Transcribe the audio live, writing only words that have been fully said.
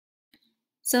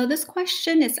So this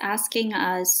question is asking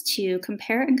us to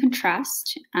compare and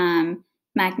contrast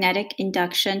magnetic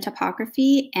induction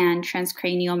topography and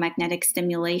transcranial magnetic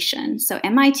stimulation. So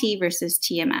MIT versus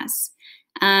TMS.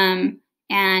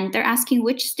 And they're asking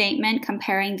which statement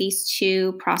comparing these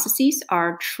two processes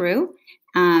are true.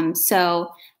 So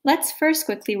let's first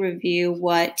quickly review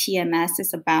what TMS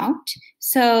is about.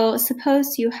 So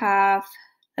suppose you have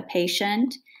a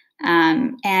patient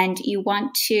and you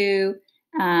want to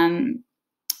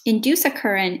induce a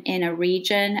current in a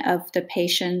region of the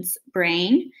patient's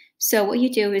brain. So what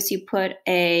you do is you put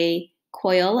a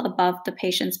coil above the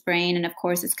patient's brain, and of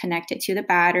course it's connected to the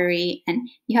battery, and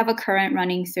you have a current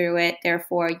running through it.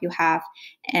 Therefore, you have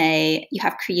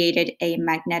created a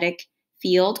magnetic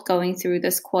field going through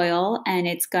this coil, and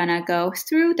it's gonna go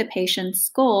through the patient's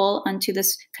skull onto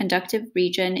this conductive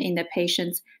region in the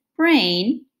patient's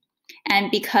brain.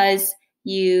 And because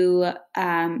you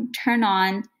turn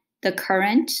on the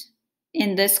current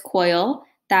in this coil,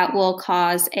 that will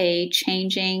cause a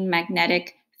changing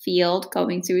magnetic field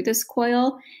going through this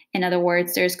coil. In other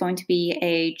words, there's going to be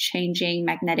a changing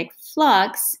magnetic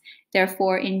flux,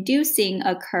 therefore inducing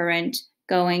a current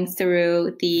going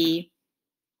through the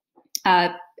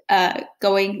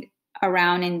going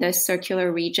around in this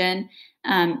circular region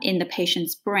in the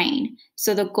patient's brain.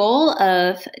 So the goal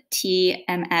of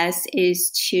TMS is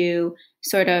to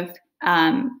sort of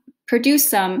produce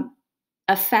some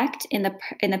effect in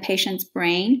the patient's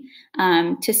brain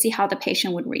to see how the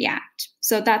patient would react.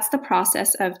 So that's the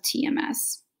process of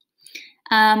TMS.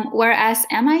 Whereas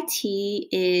MIT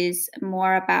is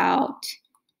more about,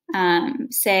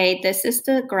 say, this is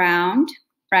the ground,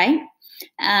 right?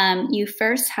 You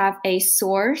first have a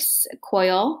source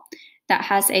coil that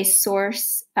has a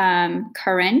source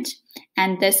current,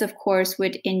 and this, of course,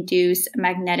 would induce a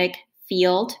magnetic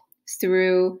field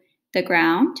through the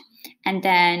ground, and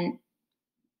then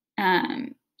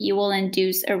you will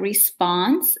induce a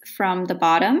response from the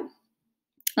bottom,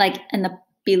 like in the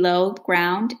below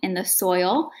ground in the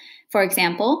soil, for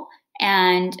example,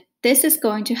 and this is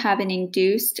going to have an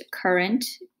induced current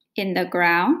in the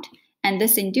ground, and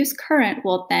this induced current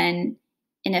will then,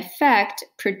 in effect,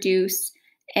 produce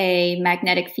a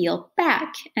magnetic field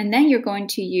back, and then you're going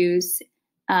to use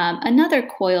another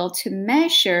coil to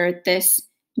measure this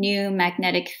new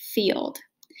magnetic field.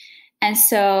 And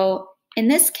so in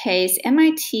this case,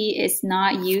 MIT is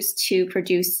not used to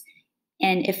produce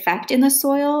an effect in the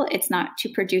soil. It's not to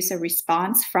produce a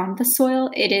response from the soil.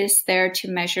 It is there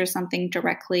to measure something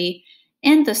directly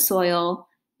in the soil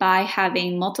by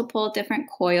having multiple different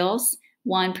coils,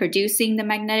 one producing the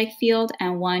magnetic field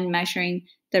and one measuring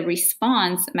the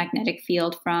response magnetic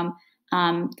field from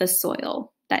the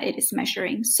soil that it is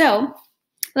measuring. So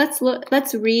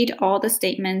let's read all the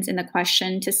statements in the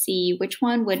question to see which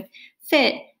one would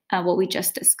fit what we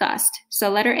just discussed. So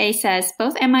letter A says,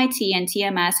 both MIT and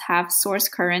TMS have source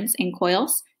currents in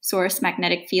coils, source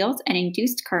magnetic fields, and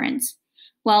induced currents.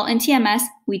 Well, in TMS,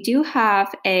 we do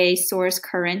have a source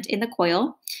current in the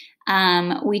coil.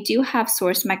 We do have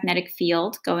source magnetic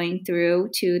field going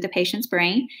through to the patient's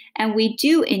brain, and we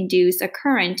do induce a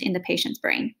current in the patient's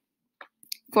brain.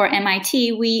 For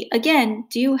MIT, we again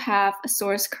do have a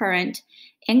source current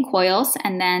in coils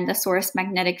and then the source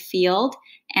magnetic field,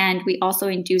 and we also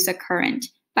induce a current.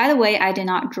 By the way, I did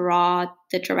not draw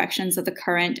the directions of the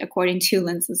current according to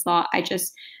Lenz's law. I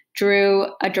just drew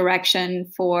a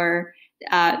direction for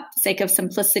sake of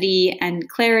simplicity and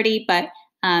clarity, but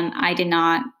I did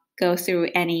not go through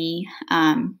any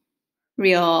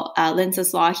real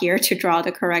Lenz's law here to draw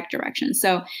the correct direction.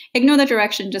 So ignore the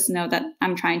direction, just know that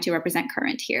I'm trying to represent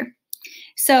current here.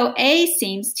 So A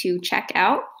seems to check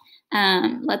out.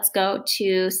 Let's go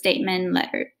to statement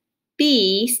letter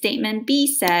B. Statement B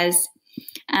says,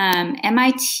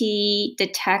 MIT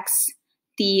detects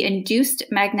the induced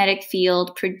magnetic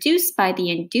field produced by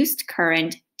the induced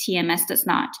current, TMS does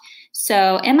not.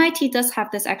 So MIT does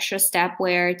have this extra step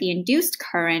where the induced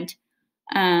current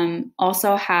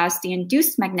also has the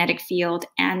induced magnetic field,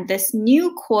 and this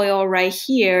new coil right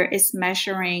here is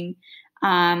measuring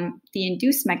the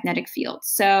induced magnetic field.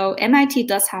 So MIT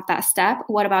does have that step.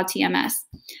 What about TMS?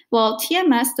 Well,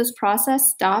 TMS, this process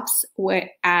stops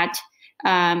at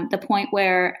the point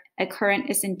where a current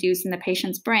is induced in the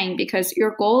patient's brain, because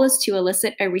your goal is to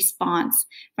elicit a response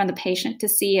from the patient to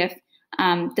see if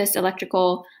this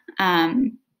electrical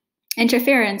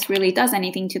interference really does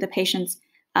anything to the patient's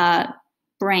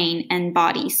brain and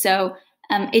body. So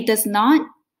it does not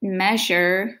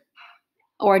measure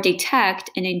or detect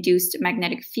an induced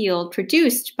magnetic field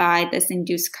produced by this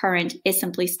induced current. It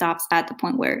simply stops at the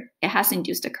point where it has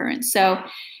induced a current. So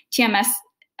TMS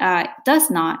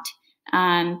does not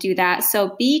do that.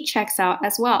 So B checks out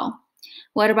as well.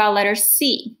 What about letter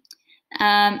C?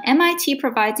 MIT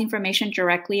provides information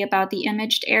directly about the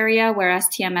imaged area, whereas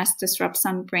TMS disrupts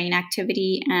some brain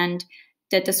activity and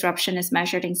the disruption is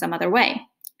measured in some other way.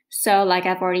 So like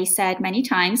I've already said many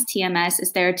times, TMS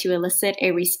is there to elicit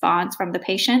a response from the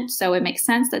patient. So it makes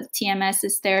sense that TMS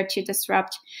is there to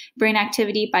disrupt brain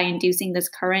activity by inducing this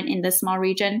current in the small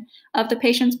region of the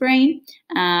patient's brain.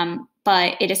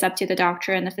 But it is up to the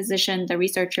doctor and the physician, the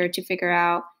researcher, to figure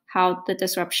out how the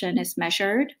disruption is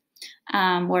measured.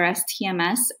 Whereas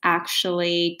TMS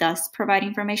actually does provide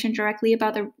information directly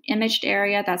about the imaged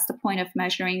area. That's the point of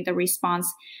measuring the response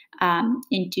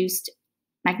induced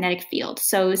magnetic field.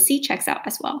 So C checks out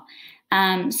as well.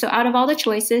 So out of all the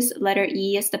choices, letter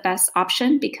E is the best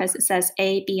option because it says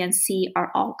A, B, and C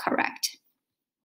are all correct.